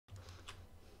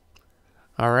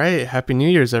All right, Happy New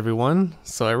Year's, everyone.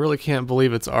 So I really can't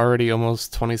believe it's already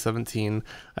almost 2017.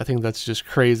 I think that's just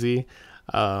crazy.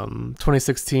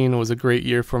 2016 was a great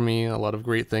year for me. A lot of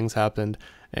great things happened.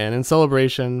 And in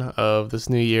celebration of this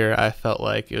new year, I felt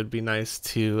like it would be nice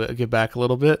to give back a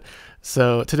little bit.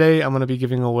 So today I'm going to be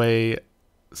giving away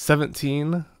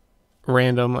 17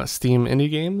 random Steam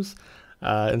indie games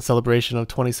in celebration of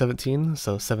 2017.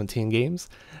 So 17 games.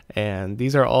 And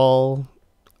these are all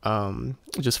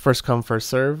just first come first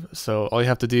serve, so all you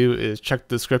have to do is check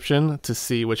the description to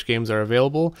see which games are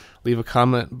available, leave a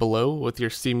comment below with your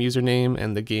Steam username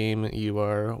and the game you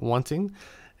are wanting,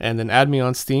 and then add me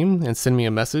on Steam and send me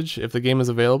a message. If the game is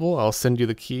available, I'll send you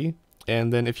the key.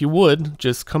 And then if you would,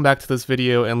 just come back to this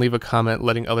video and leave a comment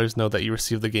letting others know that you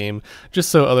received the game, just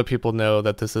so other people know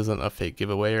that this isn't a fake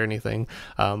giveaway or anything.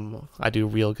 I do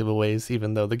real giveaways,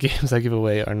 even though the games I give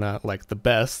away are not like the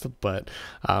best. But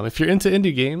if you're into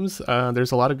indie games,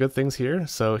 there's a lot of good things here.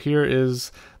 So here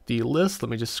is the list.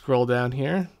 Let me just scroll down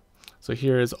here. So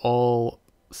here is all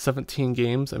 17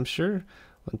 games, I'm sure.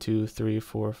 1, 2, 3,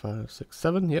 4, 5, 6,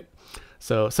 7. Yep.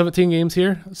 So 17 games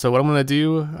here. So what I'm going to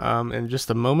do in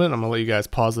just a moment, I'm going to let you guys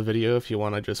pause the video if you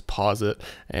want to just pause it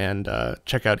and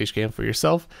check out each game for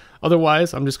yourself.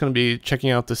 Otherwise, I'm just going to be checking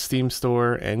out the Steam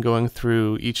store and going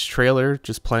through each trailer,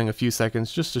 just playing a few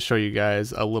seconds just to show you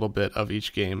guys a little bit of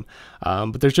each game.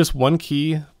 But there's just one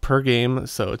key per game,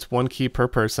 so it's one key per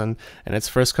person, and it's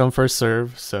first come, first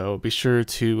serve. So be sure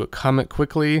to comment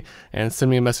quickly and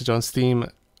send me a message on Steam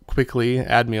quickly.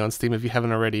 Add me on Steam if you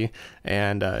haven't already,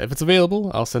 and if it's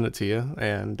available, I'll send it to you.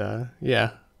 And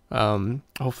yeah,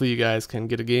 hopefully you guys can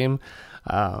get a game,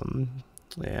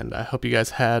 and I hope you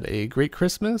guys had a great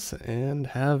Christmas and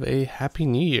have a Happy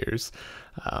New Year's.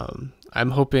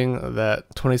 I'm hoping that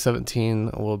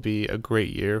 2017 will be a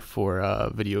great year for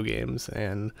video games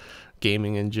and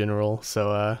gaming in general,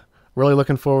 so really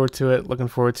looking forward to it, looking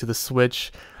forward to the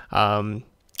Switch.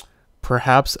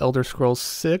 Perhaps Elder Scrolls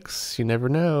 6, you never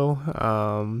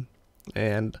know.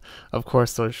 And of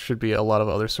course there should be a lot of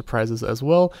other surprises as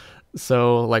well.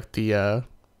 So like the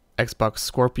Xbox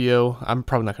Scorpio, I'm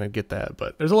probably not going to get that,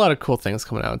 but there's a lot of cool things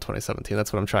coming out in 2017.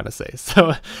 That's what I'm trying to say.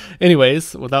 So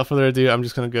anyways, without further ado, I'm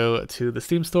just going to go to the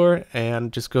Steam store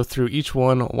and just go through each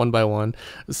one by one.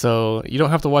 So you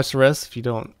don't have to watch the rest if you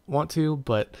don't want to,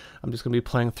 but I'm just going to be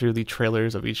playing through the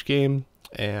trailers of each game,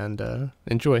 and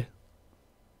enjoy.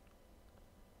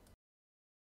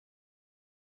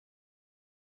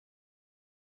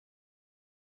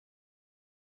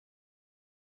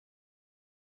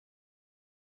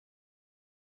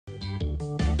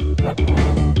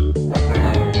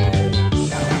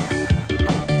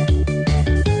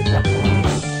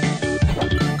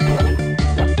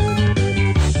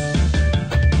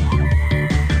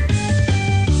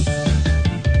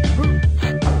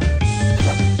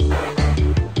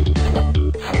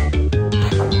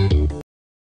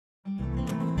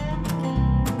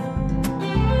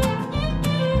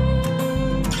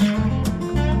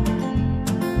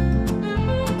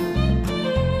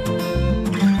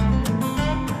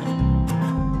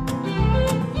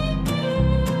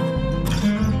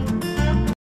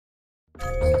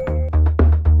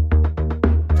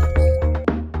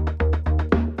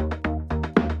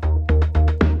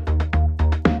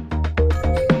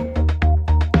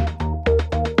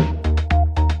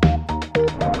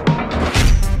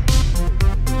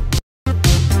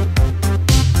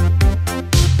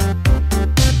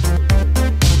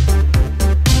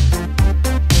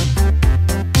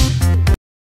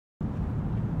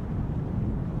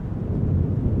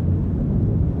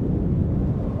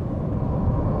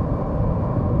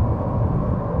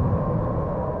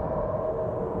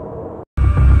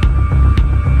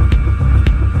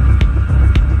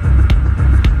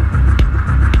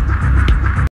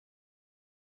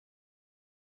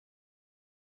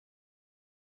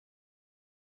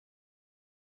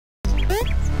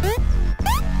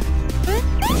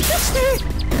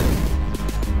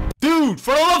 Dude,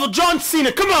 for the love of John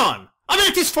Cena, come on! I've been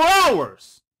at this for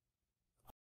hours!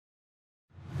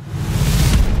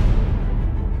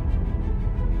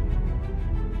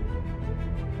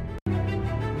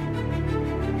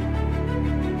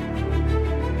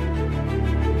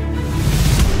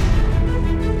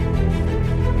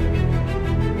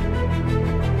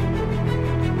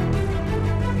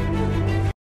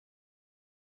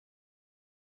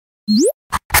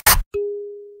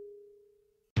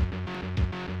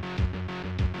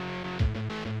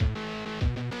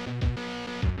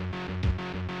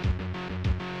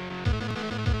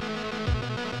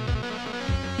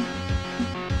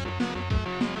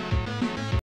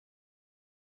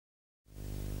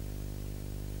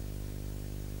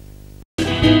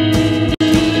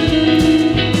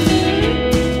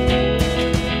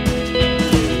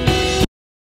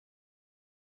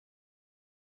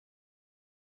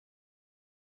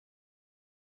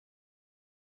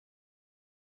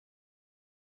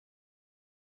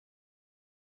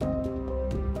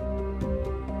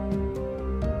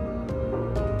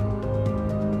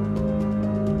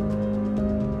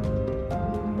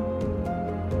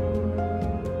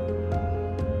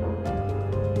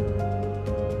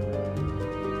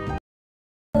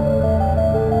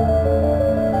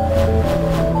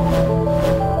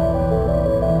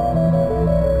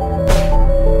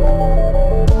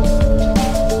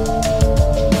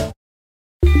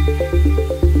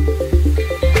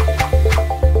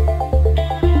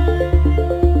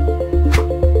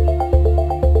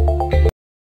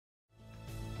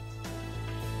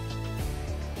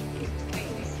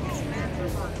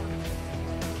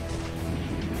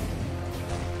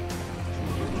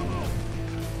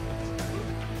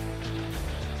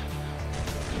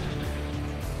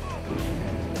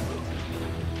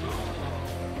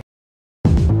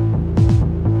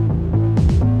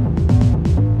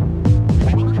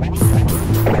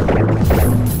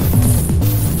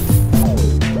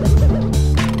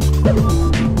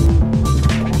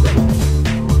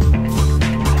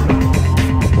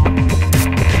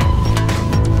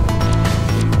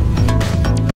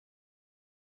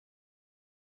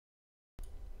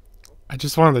 I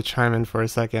just wanted to chime in for a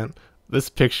second. This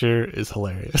picture is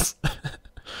hilarious.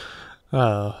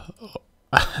 uh,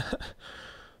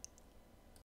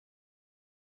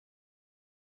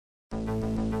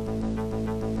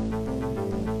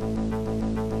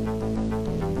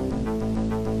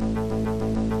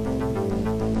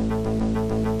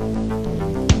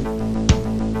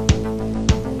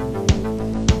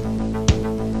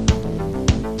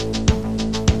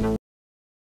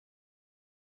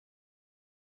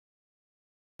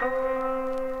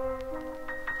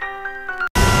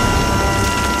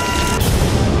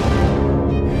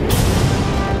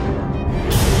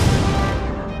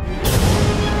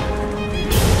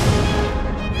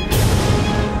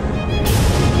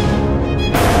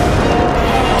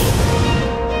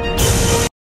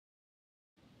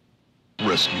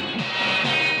 Rescue.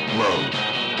 Love.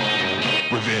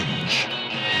 Revenge.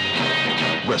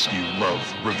 Rescue,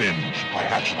 Love, Revenge by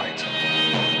Hatchlight.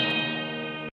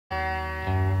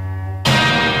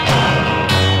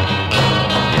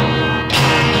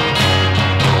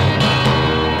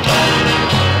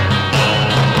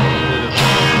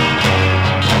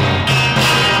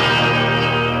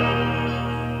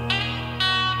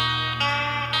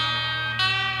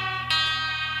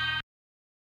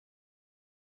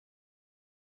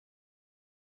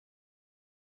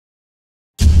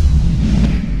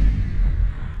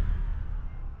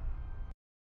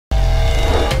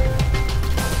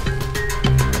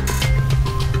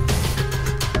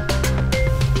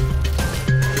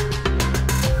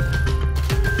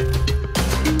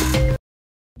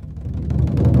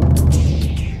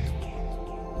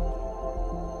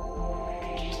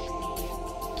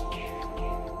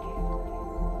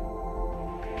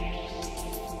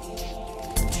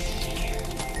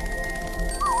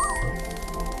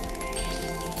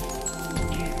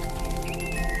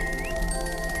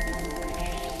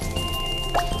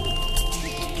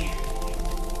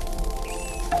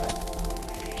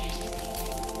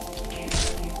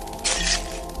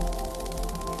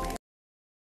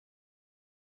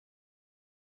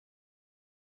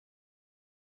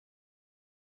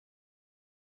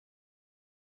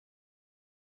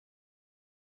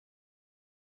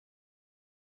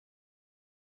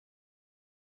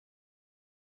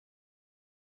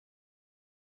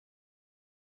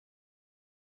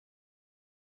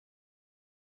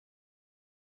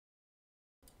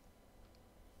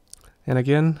 and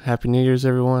again, Happy New Year's,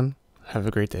 everyone. Have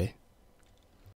a great day.